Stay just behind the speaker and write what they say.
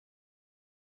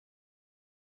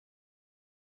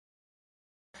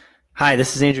Hi,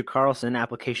 this is Andrew Carlson,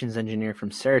 Applications Engineer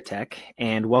from Saratech,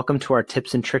 and welcome to our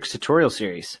Tips and Tricks tutorial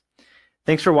series.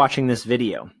 Thanks for watching this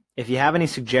video. If you have any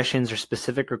suggestions or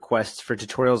specific requests for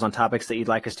tutorials on topics that you'd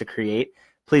like us to create,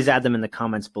 please add them in the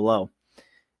comments below.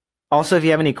 Also, if you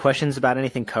have any questions about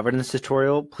anything covered in this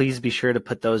tutorial, please be sure to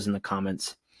put those in the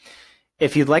comments.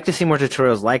 If you'd like to see more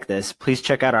tutorials like this, please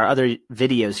check out our other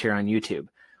videos here on YouTube.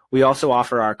 We also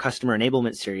offer our Customer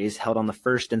Enablement series held on the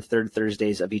first and third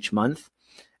Thursdays of each month.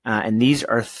 And these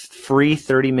are free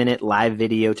 30-minute live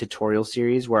video tutorial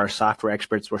series where our software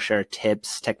experts will share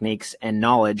tips, techniques, and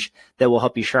knowledge that will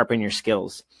help you sharpen your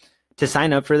skills. To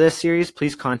sign up for this series,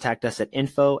 please contact us at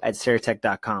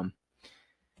info@saratech.com.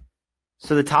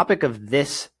 So the topic of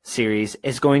this series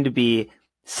is going to be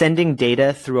sending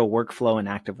data through a workflow in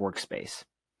Active Workspace.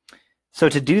 So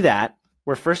to do that,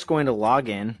 we're first going to log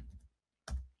in.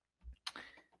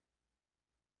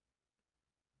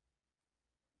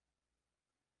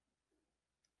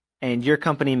 And your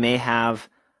company may have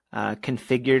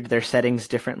configured their settings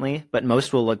differently, but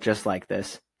most will look just like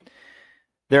this.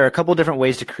 There are a couple different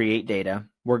ways to create data.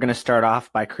 We're going to start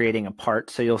off by creating a part.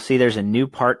 So you'll see there's a new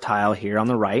part tile here on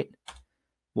the right.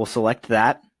 We'll select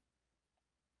that.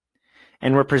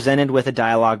 And we're presented with a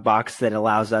dialog box that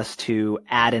allows us to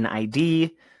add an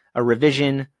ID, a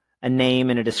revision, a name,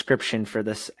 and a description for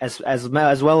this, as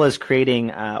well as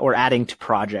creating or adding to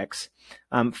projects.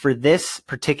 For this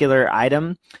particular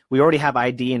item, we already have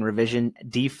ID and revision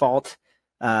default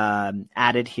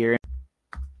added here.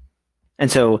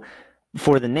 And so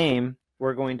for the name,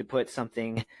 we're going to put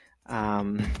something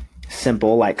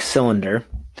simple like cylinder,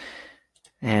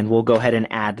 and we'll go ahead and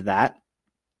add that.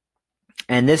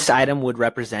 And this item would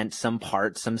represent some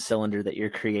part, some cylinder that you're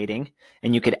creating,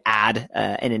 and you could add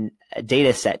a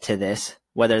data set to this,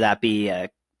 whether that be a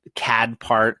CAD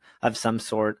part of some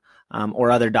sort,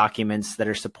 or other documents that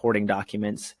are supporting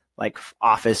documents like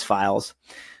Office files.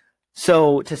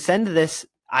 So to send this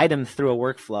item through a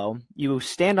workflow, you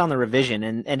stand on the revision,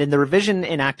 and in the revision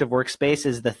in Active Workspace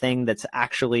is the thing that's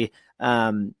actually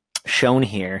shown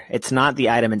here. It's not the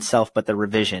item itself, but the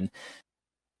revision.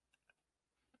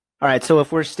 All right, so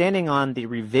if we're standing on the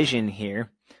revision here,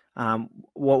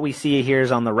 what we see here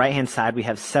is on the right-hand side, we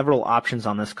have several options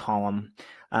on this column.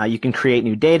 You can create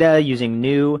new data using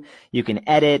new, you can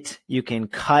edit, you can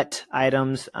cut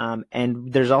items,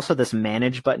 and there's also this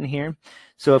manage button here.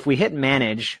 So if we hit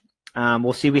manage,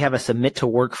 we'll see we have a submit to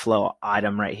workflow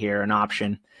item right here, an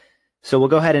option. So we'll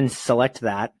go ahead and select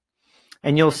that,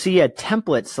 and you'll see a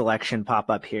template selection pop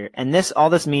up here. And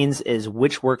all this means is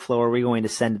which workflow are we going to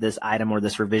send this item or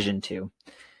this revision to.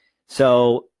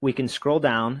 So we can scroll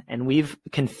down, and we've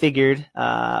configured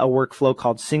a workflow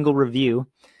called single review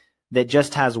that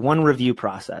just has one review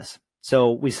process.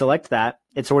 So we select that.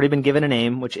 It's already been given a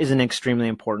name, which isn't extremely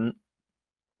important.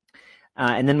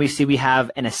 And then we see we have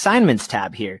an assignments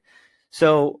tab here.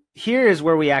 So here is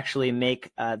where we actually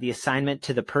make the assignment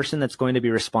to the person that's going to be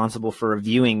responsible for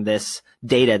reviewing this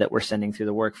data that we're sending through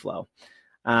the workflow.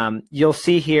 You'll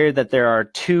see here that there are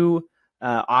two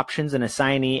options, an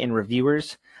assignee and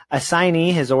reviewers.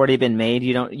 Assignee has already been made.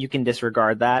 You can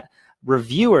disregard that.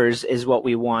 Reviewers is what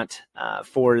we want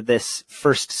for this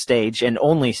first stage and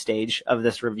only stage of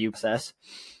this review process.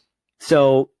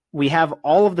 So we have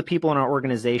all of the people in our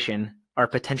organization are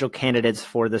potential candidates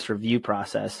for this review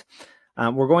process.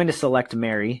 We're going to select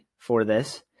Mary for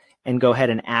this and go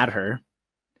ahead and add her.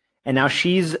 And now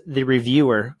she's the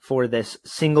reviewer for this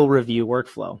single review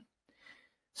workflow.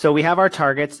 So we have our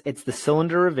targets. It's the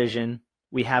cylinder revision.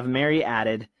 We have Mary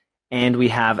added, and we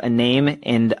have a name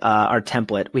and our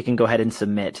template. We can go ahead and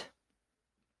submit.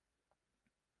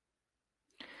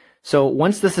 So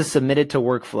once this is submitted to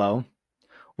workflow,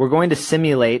 we're going to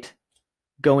simulate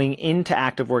going into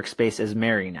Active Workspace as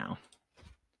Mary now.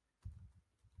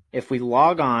 If we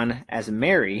log on as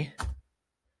Mary,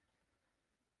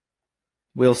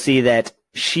 we'll see that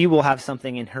she will have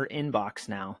something in her inbox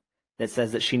now that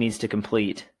says that she needs to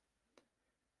complete.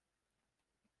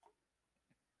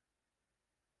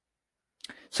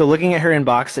 So looking at her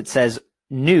inbox, it says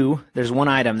new. There's one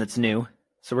item that's new.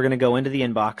 So we're going to go into the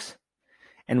inbox,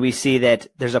 and we see that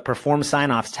there's a perform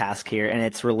sign-offs task here, and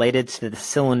it's related to the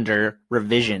cylinder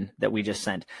revision that we just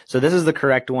sent. So this is the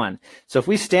correct one. So if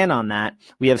we stand on that,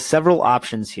 we have several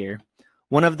options here.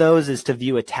 One of those is to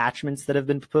view attachments that have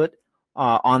been put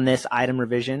on this item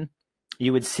revision.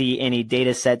 You would see any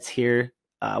data sets here,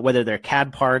 whether they're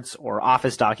CAD parts or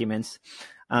Office documents.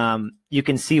 You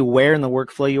can see where in the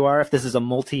workflow you are. If this is a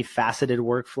multifaceted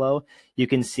workflow, you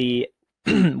can see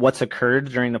what's occurred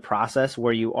during the process,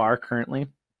 where you are currently.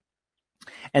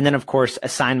 And then, of course,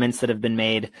 assignments that have been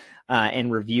made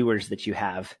and reviewers that you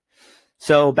have.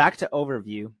 So back to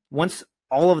overview. Once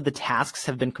all of the tasks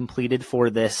have been completed for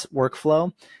this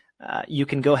workflow, you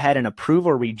can go ahead and approve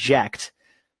or reject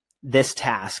this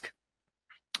task.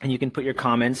 And you can put your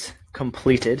comments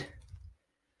completed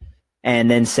and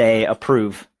then say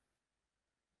approve.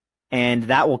 And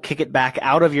that will kick it back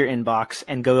out of your inbox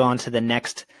and go on to the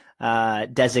next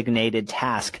designated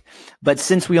task. But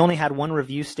since we only had one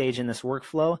review stage in this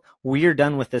workflow, we're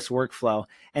done with this workflow.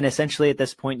 And essentially at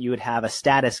this point, you would have a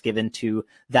status given to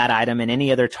that item and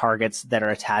any other targets that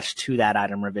are attached to that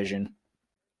item revision.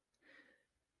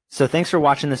 So thanks for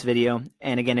watching this video.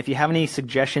 And again, if you have any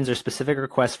suggestions or specific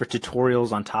requests for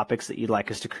tutorials on topics that you'd like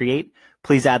us to create,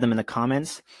 please add them in the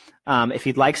comments. If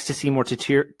you'd like to see more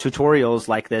tutorials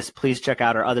like this, please check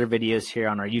out our other videos here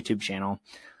on our YouTube channel.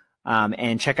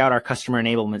 And check out our customer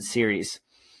enablement series.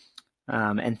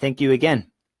 And thank you again.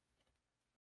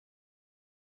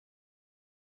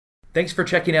 Thanks for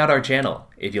checking out our channel.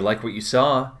 If you like what you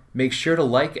saw, make sure to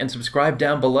like and subscribe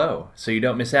down below so you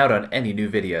don't miss out on any new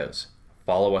videos.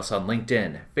 Follow us on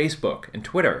LinkedIn, Facebook, and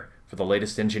Twitter for the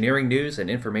latest engineering news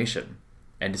and information.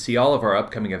 And to see all of our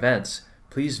upcoming events,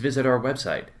 please visit our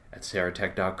website at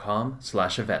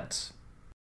saratech.com/events.